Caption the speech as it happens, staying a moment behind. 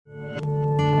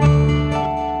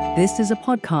This is a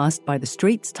podcast by The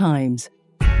Straits Times.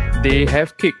 They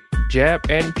have kicked, jabbed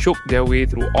and choked their way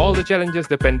through all the challenges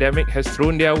the pandemic has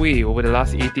thrown their way over the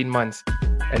last 18 months.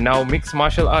 And now mixed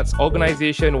martial arts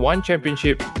organisation One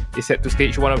Championship is set to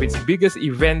stage one of its biggest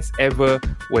events ever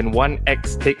when One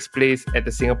X takes place at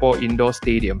the Singapore Indoor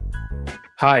Stadium.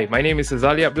 Hi, my name is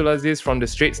Azali Abdulaziz from the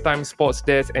Straits Times Sports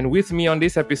Desk, and with me on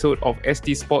this episode of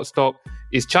ST Sports Talk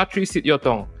is Chatri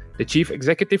Sityodtong, the Chief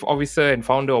Executive Officer and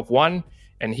founder of One,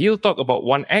 and he'll talk about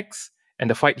One X and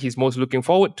the fight he's most looking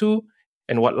forward to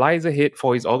and what lies ahead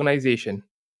for his organisation.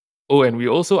 Oh, and we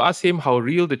also asked him how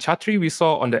real the Chatri we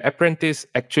saw on The Apprentice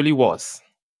actually was.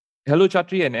 Hello,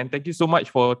 Chatri, and thank you so much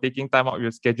for taking time out of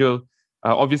your schedule,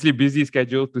 obviously busy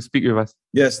schedule, to speak with us.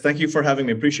 Yes, thank you for having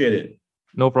me. Appreciate it.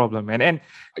 No problem. And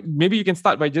maybe you can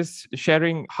start by just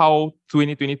sharing how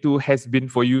 2022 has been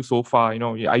for you so far. You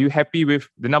know, are you happy with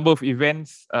the number of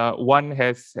events One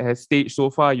has staged so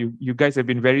far? You guys have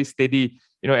been very steady.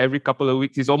 You know, every couple of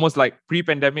weeks, it's almost like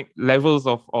pre-pandemic levels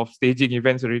of staging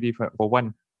events already for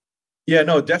One. Yeah,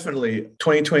 no, definitely.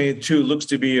 2022 looks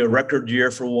to be a record year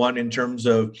for One in terms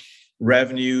of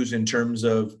revenues, in terms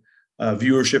of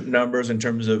viewership numbers, in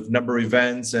terms of number of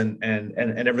events and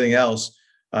everything else.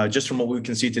 Just from what we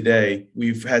can see today,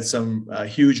 we've had some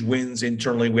huge wins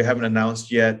internally we haven't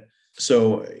announced yet.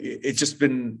 So it's just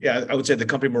been, I would say the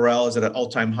company morale is at an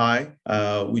all-time high.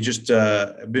 We just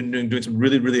been doing some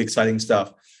really, really exciting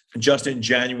stuff. Just in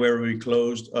January, we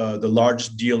closed the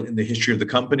largest deal in the history of the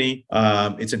company.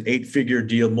 It's an 8-figure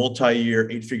deal, multi-year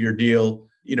 8-figure deal.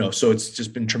 You know, so it's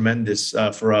just been tremendous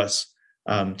for us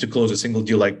to close a single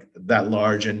deal like that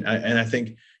large. And I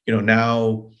think, you know,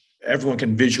 now everyone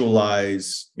can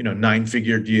visualize, you know,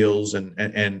 9-figure deals and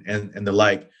the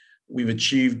like. We've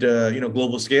achieved,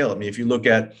 global scale. I mean, if you look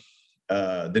at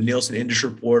the Nielsen Industry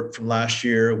Report from last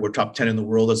year, we're top 10 in the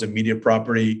world as a media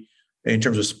property in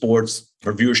terms of sports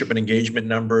for viewership and engagement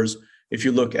numbers. If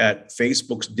you look at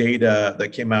Facebook's data that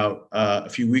came out a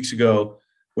few weeks ago,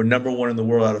 we're number one in the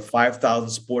world out of 5,000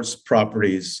 sports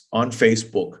properties on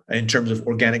Facebook in terms of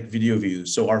organic video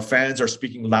views. So our fans are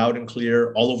speaking loud and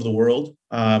clear all over the world.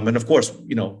 And of course,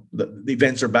 you know, the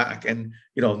events are back. And,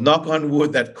 you know, knock on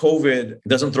wood that COVID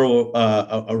doesn't throw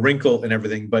a wrinkle in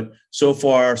everything. But so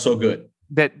far, so good.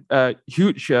 That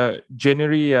huge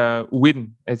January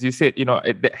win, as you said, you know,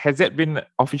 has that been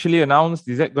officially announced?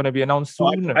 Is that going to be announced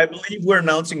soon? I believe we're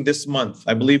announcing this month.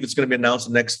 I believe it's going to be announced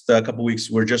the next couple of weeks.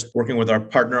 We're just working with our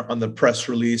partner on the press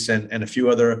release and a few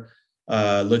other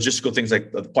logistical things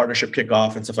like the partnership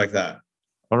kickoff and stuff like that.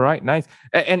 All right, nice.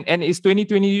 And is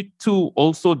 2022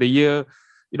 also the year,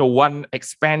 you know, One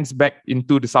expands back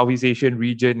into the Southeast Asian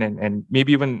region and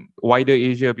maybe even wider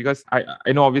Asia? Because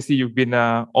I know obviously you've been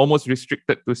almost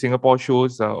restricted to Singapore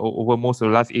shows over most of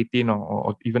the last 18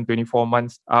 or even 24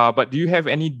 months. But do you have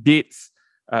any dates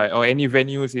or any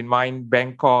venues in mind,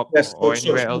 Bangkok or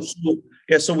anywhere else?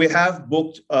 So we have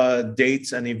booked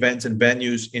dates and events and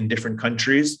venues in different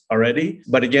countries already.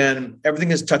 But again,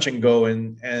 everything is touch and go.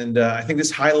 And I think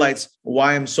this highlights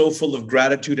why I'm so full of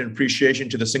gratitude and appreciation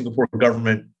to the Singapore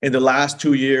government. In the last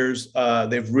 2 years,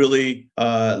 they've really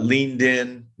leaned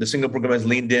in. The Singapore government has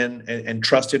leaned in and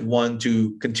trusted One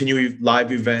to continue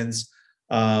live events.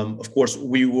 Of course,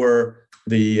 we were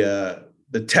the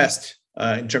test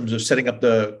in terms of setting up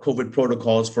the COVID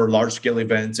protocols for large-scale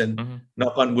events. And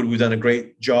knock on wood, we've done a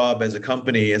great job as a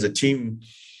company, as a team,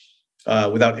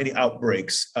 without any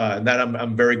outbreaks. And that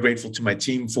I'm very grateful to my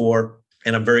team for,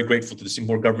 and I'm very grateful to the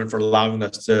Singapore government for allowing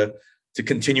us to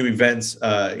continue events,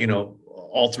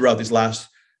 all throughout these last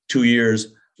 2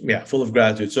 years. Yeah, full of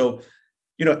gratitude. So,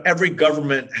 you know, every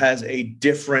government has a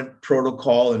different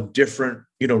protocol and different,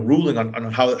 you know, ruling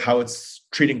on how it's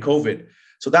treating COVID.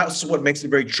 So that's what makes it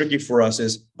very tricky for us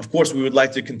is, of course, we would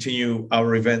like to continue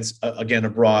our events again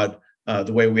abroad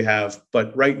the way we have.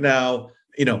 But right now,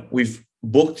 you know, we've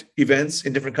booked events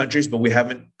in different countries, but we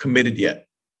haven't committed yet.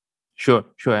 Sure,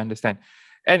 I understand.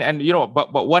 And you know,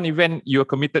 but one event you're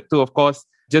committed to, of course,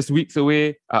 just weeks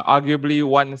away, arguably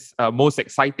One's most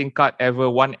exciting card ever,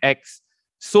 One X.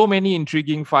 So many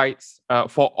intriguing fights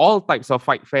for all types of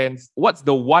fight fans. What's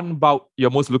the one bout you're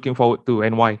most looking forward to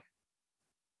and why?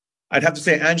 I'd have to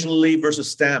say Angela Lee versus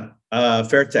Stamp,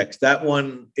 Fairtex. That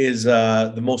one is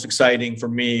the most exciting for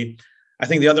me. I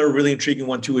think the other really intriguing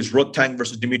one too is Rotang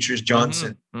versus Demetrius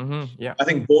Johnson. Yeah, I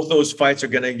think both those fights are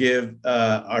going to give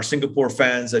our Singapore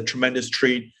fans a tremendous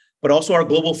treat, but also our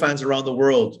global fans around the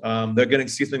world. They're going to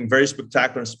see something very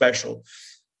spectacular and special.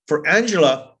 For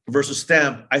Angela versus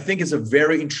Stamp, I think it's a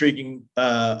very intriguing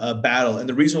battle. And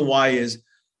the reason why is,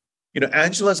 you know,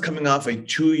 Angela's coming off a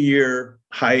 2-year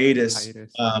hiatus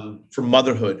from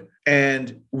motherhood.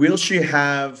 And will she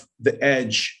have the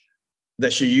edge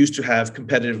that she used to have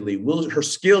competitively? Will her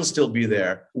skills still be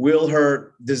there? Will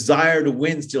her desire to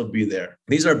win still be there?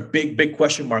 These are big, big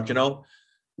question marks, you know?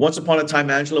 Once upon a time,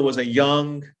 Angela was a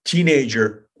young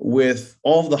teenager with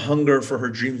all the hunger for her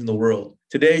dreams in the world.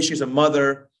 Today, she's a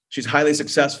mother. She's highly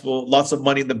successful, lots of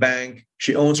money in the bank.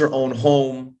 She owns her own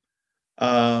home.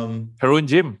 Her own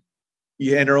gym.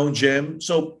 Yeah, and her own gym.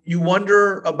 So you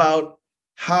wonder about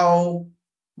how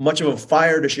much of a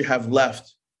fire does she have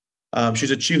left?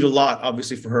 She's achieved a lot,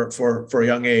 obviously, for a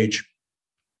young age.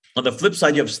 On the flip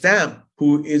side, you have Stamp,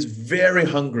 who is very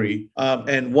hungry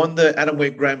and won the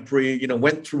Atomweight Grand Prix, you know,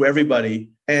 went through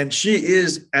everybody. And she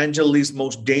is Angela Lee's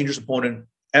most dangerous opponent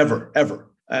ever.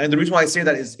 And the reason why I say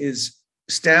that is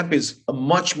Stamp is a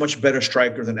much, much better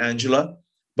striker than Angela.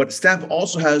 But Stamp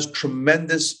also has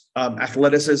tremendous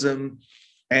athleticism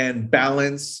and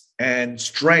balance and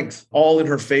strength all in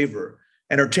her favor.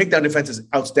 And her takedown defense is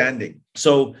outstanding.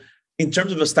 So in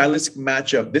terms of a stylistic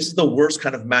matchup, this is the worst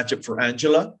kind of matchup for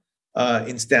Angela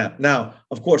in Stamp. Now,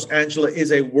 of course, Angela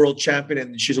is a world champion,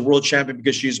 and she's a world champion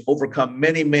because she's overcome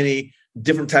many, many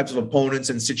different types of opponents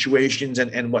and situations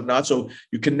and whatnot. So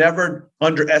you can never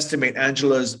underestimate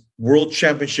Angela's world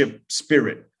championship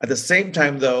spirit. At the same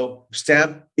time, though,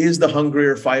 Stamp is the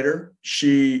hungrier fighter.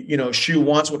 She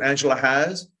wants what Angela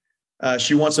has.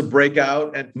 She wants to break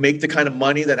out and make the kind of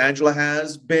money that Angela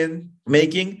has been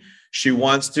making. She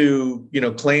wants to,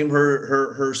 claim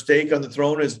her stake on the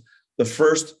throne as the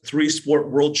first three-sport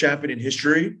world champion in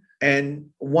history. And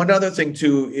one other thing,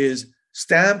 too, is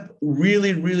Stamp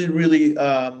really, really, really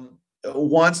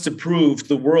wants to prove to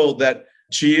the world that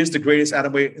she is the greatest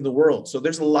atomweight in the world. So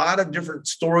there's a lot of different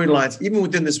storylines, even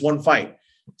within this one fight.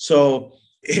 So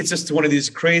it's just one of these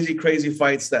crazy, crazy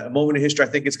fights that a moment in history. I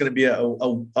think it's going to be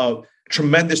a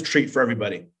tremendous treat for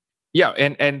everybody. Yeah,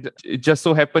 and it just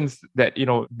so happens that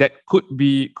that could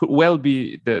well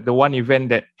be the one event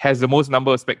that has the most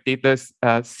number of spectators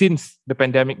since the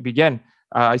pandemic began.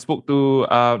 I spoke to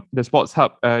the Sports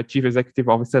Hub Chief Executive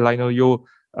Officer Lionel Yeo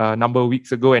a number of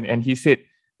weeks ago, and he said,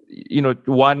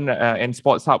 and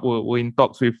Sports Hub were in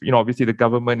talks with obviously the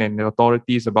government and the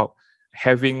authorities about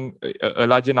having a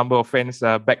larger number of fans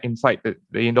back inside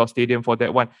the indoor stadium for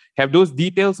that one. Have those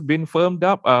details been firmed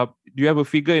up? Do you have a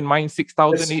figure in mind?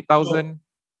 6,000, 8,000?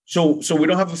 So we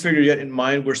don't have a figure yet in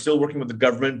mind. We're still working with the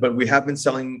government, but we have been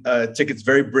selling tickets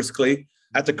very briskly.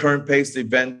 At the current pace, the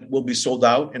event will be sold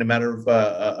out in a matter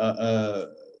of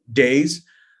days.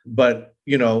 But,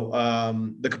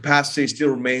 the capacity still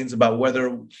remains about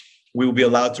whether we will be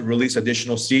allowed to release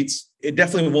additional seats. It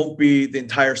definitely won't be the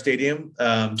entire stadium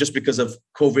just because of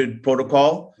COVID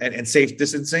protocol and safe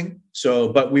distancing. So,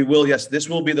 but we will, yes, this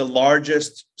will be the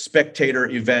largest spectator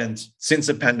event since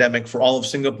the pandemic for all of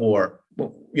Singapore.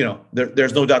 Well,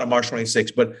 there's no doubt on March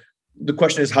 26th, but the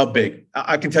question is how big.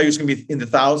 I can tell you it's going to be in the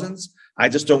thousands. I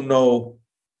just don't know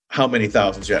how many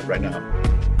thousands yet right now.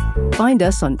 Find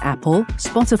us on Apple,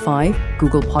 Spotify,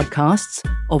 Google Podcasts,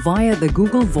 or via the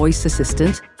Google Voice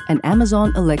Assistant and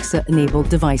Amazon Alexa-enabled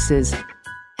devices.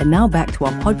 And now back to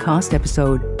our podcast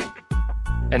episode.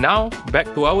 And now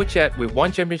back to our chat with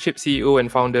One Championship CEO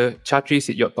and founder Chatri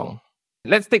Sityodtong.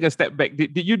 Let's take a step back.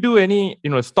 Did you do any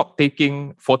stock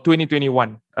taking for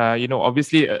 2021?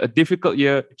 Obviously a difficult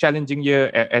year, challenging year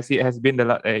as it has been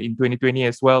in 2020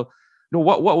 as well.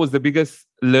 What was the biggest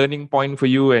learning point for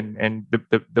you and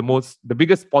the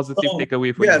biggest positive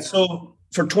takeaway for you? Yeah, so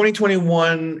for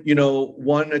 2021,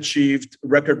 One achieved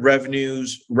record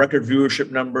revenues, record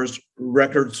viewership numbers,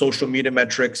 record social media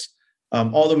metrics,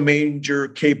 all the major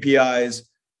KPIs.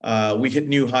 We hit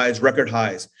new highs, record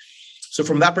highs. So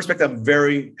from that perspective, I'm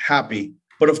very happy.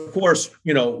 But of course,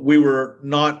 we were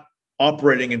not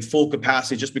operating in full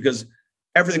capacity just because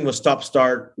everything was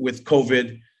stop-start with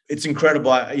COVID. It's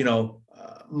incredible.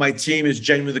 My team is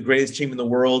genuinely the greatest team in the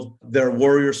world. Their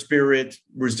warrior spirit,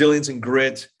 resilience and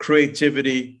grit,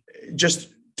 creativity, just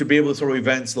to be able to throw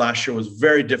events last year was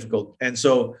very difficult. And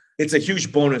so it's a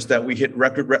huge bonus that we hit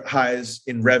record highs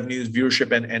in revenues,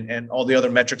 viewership, and all the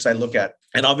other metrics I look at.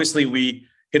 And obviously we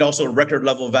hit also a record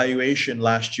level valuation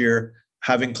last year,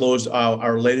 having closed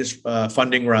our latest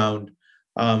funding round.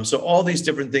 So all these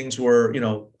different things were,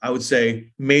 I would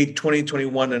say, made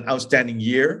 2021 an outstanding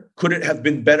year. Could it have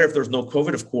been better if there was no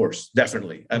COVID? Of course,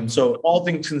 definitely. And so all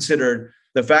things considered,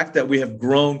 the fact that we have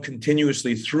grown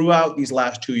continuously throughout these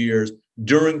last 2 years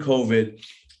during COVID,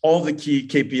 all the key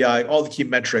KPI, all the key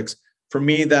metrics, for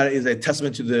me, that is a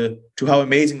testament to how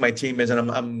amazing my team is. And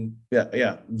I'm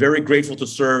very grateful to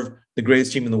serve the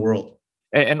greatest team in the world.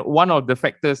 And one of the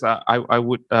factors I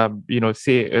would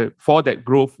say for that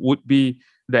growth would be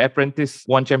The Apprentice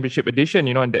One Championship edition,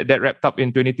 and that wrapped up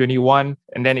in 2021,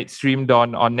 and then it streamed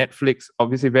on Netflix,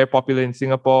 obviously very popular in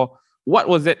Singapore. What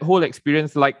was that whole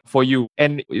experience like for you?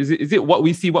 And is it what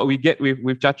we see, what we get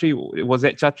with Chatri? Was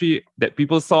that Chatri that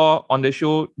people saw on the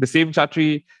show, the same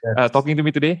Chatri talking to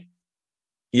me today?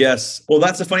 Yes. Well,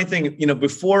 that's the funny thing.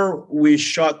 Before we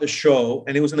shot the show,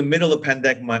 and it was in the middle of the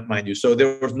pandemic, mind you, so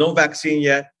there was no vaccine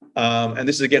yet. And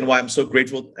this is, again, why I'm so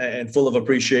grateful and full of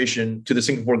appreciation to the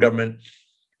Singapore government.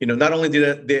 Not only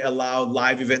did they allow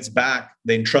live events back,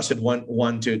 they entrusted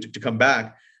one to come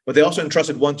back, but they also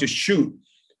entrusted one to shoot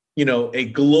a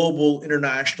global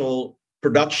international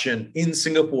production in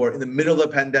Singapore in the middle of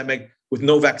the pandemic with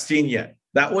no vaccine yet.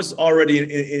 That was already in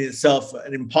itself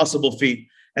an impossible feat.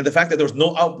 And the fact that there was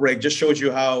no outbreak just shows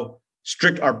you how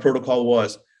strict our protocol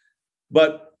was.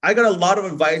 But I got a lot of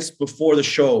advice before the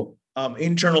show.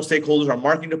 Internal stakeholders, our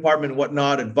marketing department and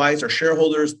whatnot, advice, our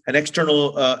shareholders and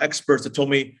external experts that told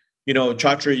me,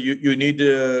 Chatri, you need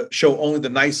to show only the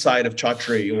nice side of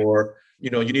Chatri, or you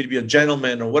need to be a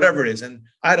gentleman, or whatever it is. And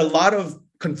I had a lot of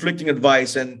conflicting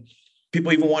advice, and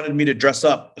people even wanted me to dress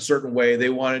up a certain way. They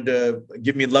wanted to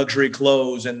give me luxury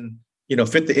clothes and,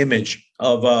 fit the image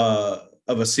of a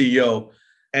CEO.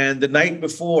 And the night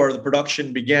before the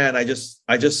production began, I just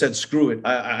said, screw it.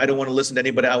 I don't want to listen to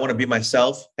anybody. I want to be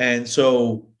myself. And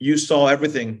so you saw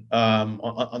everything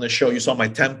on the show. You saw my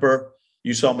temper.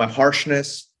 You saw my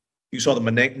harshness. You saw the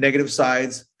negative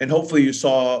sides, and hopefully you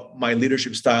saw my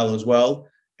leadership style as well,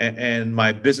 and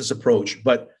my business approach.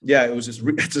 But yeah, it's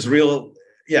just real.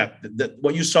 Yeah,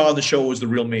 what you saw on the show was the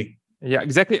real me. Yeah,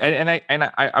 exactly. And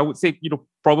I would say,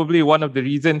 probably one of the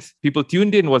reasons people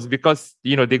tuned in was because,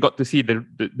 they got to see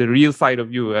the real side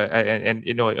of you, and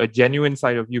a genuine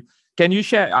side of you. Can you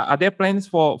share, are there plans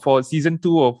for season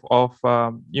 2 of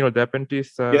The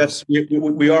Apprentice? Yes,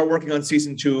 we are working on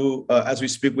season 2 as we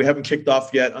speak. We haven't kicked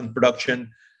off yet on production.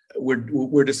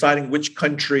 We're deciding which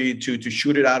country to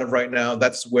shoot it out of right now.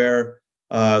 That's where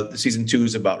the season 2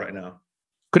 is about right now.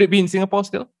 Could it be in Singapore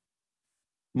still?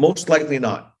 Most likely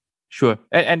not. Sure.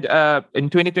 And in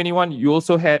 2021, you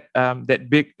also had that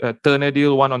big Turner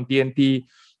deal, one on TNT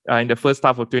in the first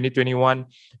half of 2021.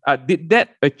 Did that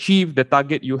achieve the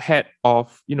target you had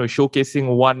of,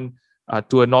 showcasing one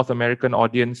to a North American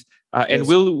audience? And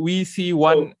will we see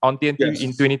one on TNT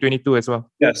in 2022 as well?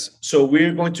 Yes. So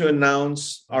we're going to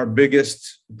announce our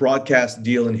biggest broadcast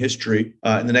deal in history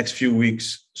in the next few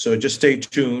weeks. So just stay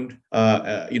tuned,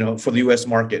 for the U.S.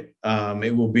 market.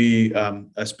 It will be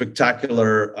a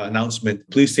spectacular announcement.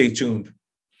 Please stay tuned.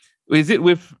 Is it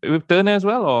with Turner as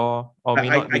well, or may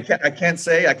not be? I can't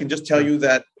say. I can just tell you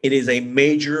that it is a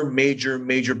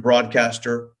major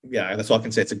broadcaster. Yeah, that's all I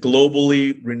can say. It's a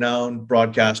globally renowned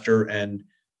broadcaster and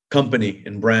company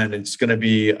and brand. It's going to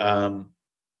be our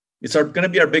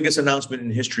biggest announcement in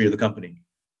the history of the company.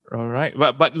 All right,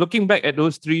 but looking back at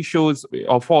those 3 shows,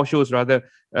 or 4 shows rather,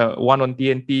 one on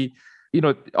TNT,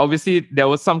 obviously there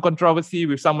was some controversy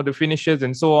with some of the finishes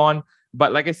and so on.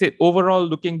 But like I said, overall,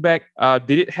 looking back,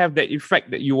 did it have the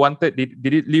effect that you wanted?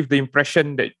 Did it leave the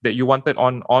impression that you wanted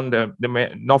on the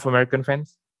North American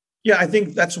fans? Yeah, I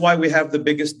think that's why we have the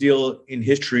biggest deal in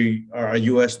history, our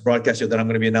U.S. broadcast deal that I'm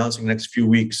going to be announcing the next few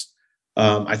weeks.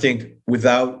 I think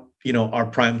without our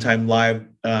primetime live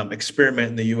experiment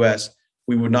in the U.S.,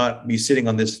 we would not be sitting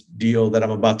on this deal that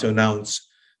I'm about to announce.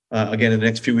 Again, in the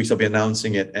next few weeks, I'll be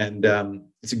announcing it, and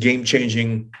it's a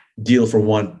game-changing deal for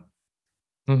one.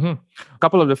 Mm-hmm. A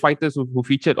couple of the fighters who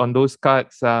featured on those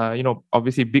cards,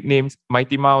 obviously big names,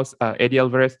 Mighty Mouse, Eddie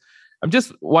Alvarez. I'm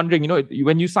just wondering,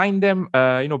 when you signed them,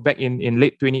 back in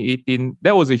late 2018,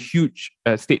 that was a huge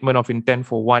statement of intent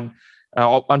for one.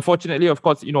 Unfortunately, of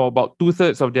course, about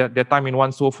 2/3 of their time in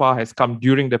one so far has come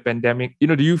during the pandemic.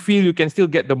 Do you feel you can still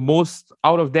get the most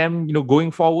out of them,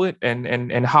 going forward,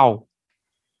 and how?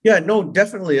 Yeah, no,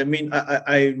 definitely. I mean,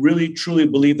 I really truly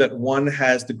believe that one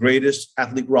has the greatest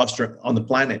athlete roster on the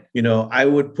planet. I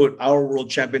would put our world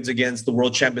champions against the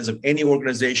world champions of any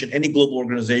organization, any global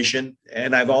organization.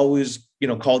 And I've always,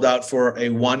 called out for a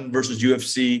one versus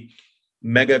UFC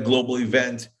mega global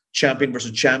event, champion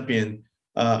versus champion.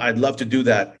 I'd love to do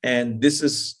that. And this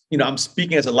is, I'm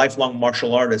speaking as a lifelong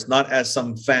martial artist, not as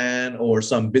some fan or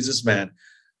some businessman.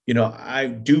 I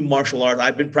do martial arts.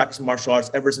 I've been practicing martial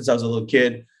arts ever since I was a little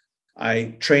kid.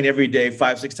 I train every day,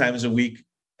 5-6 times a week,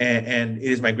 and it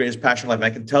is my greatest passion in life. And I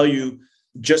can tell you,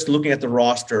 just looking at the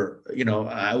roster,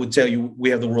 I would tell you we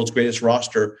have the world's greatest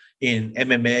roster in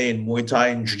MMA and Muay Thai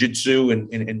and Jiu-Jitsu and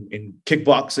in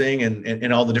kickboxing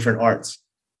and all the different arts.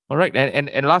 All right.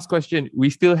 And last question, we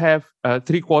still have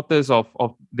 3 quarters of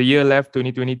the year left,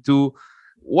 2022.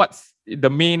 what's the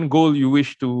main goal you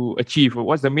wish to achieve?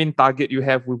 What's the main target you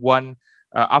have with One?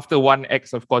 After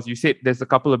 1X, of course, you said there's a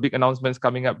couple of big announcements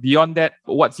coming up. Beyond that,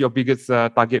 what's your biggest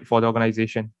target for the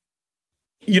organization?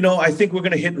 I think we're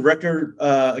going to hit record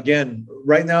again.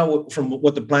 Right now, from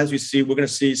what the plans we see, we're going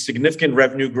to see significant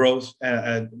revenue growth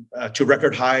to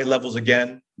record high levels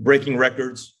again, breaking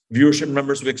records. Viewership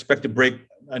numbers, we expect to break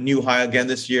a new high again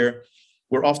this year.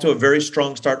 We're off to a very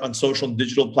strong start on social and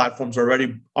digital platforms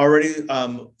already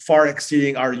far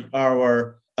exceeding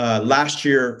our last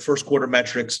year first quarter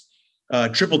metrics,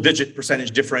 triple-digit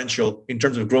percentage differential in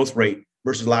terms of growth rate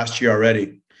versus last year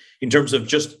already, in terms of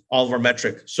just all of our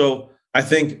metrics. So I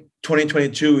think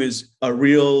 2022 is a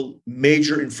real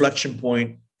major inflection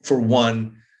point for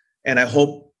One, and I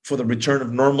hope for the return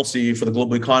of normalcy for the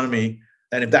global economy.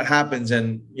 And if that happens,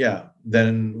 then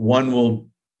One will,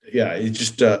 it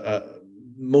just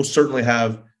most certainly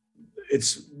have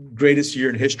its greatest year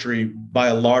in history by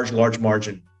a large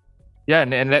margin. Yeah,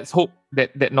 and let's hope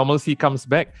that normalcy comes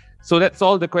back. So that's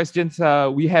all the questions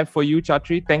we have for you,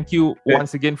 Chatri. Thank you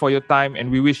once again for your time,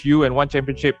 and we wish you and One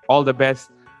Championship all the best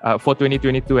for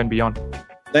 2022 and beyond.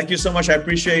 Thank you so much. I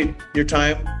appreciate your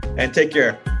time, and take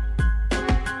care.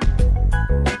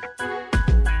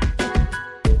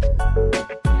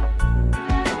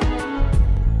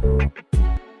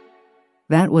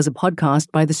 That was a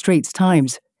podcast by The Straits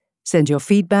Times. Send your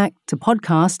feedback to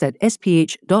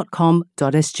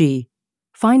podcast@sph.com.sg.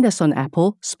 Find us on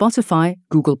Apple, Spotify,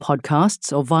 Google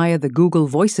Podcasts, or via the Google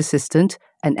Voice Assistant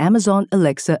and Amazon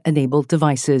Alexa-enabled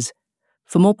devices.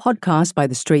 For more podcasts by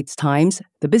The Straits Times,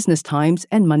 The Business Times,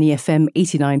 and Money FM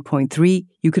 89.3,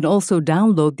 you can also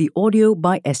download the Audio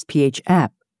by SPH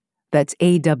app. That's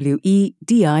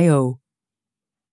AWEDIO.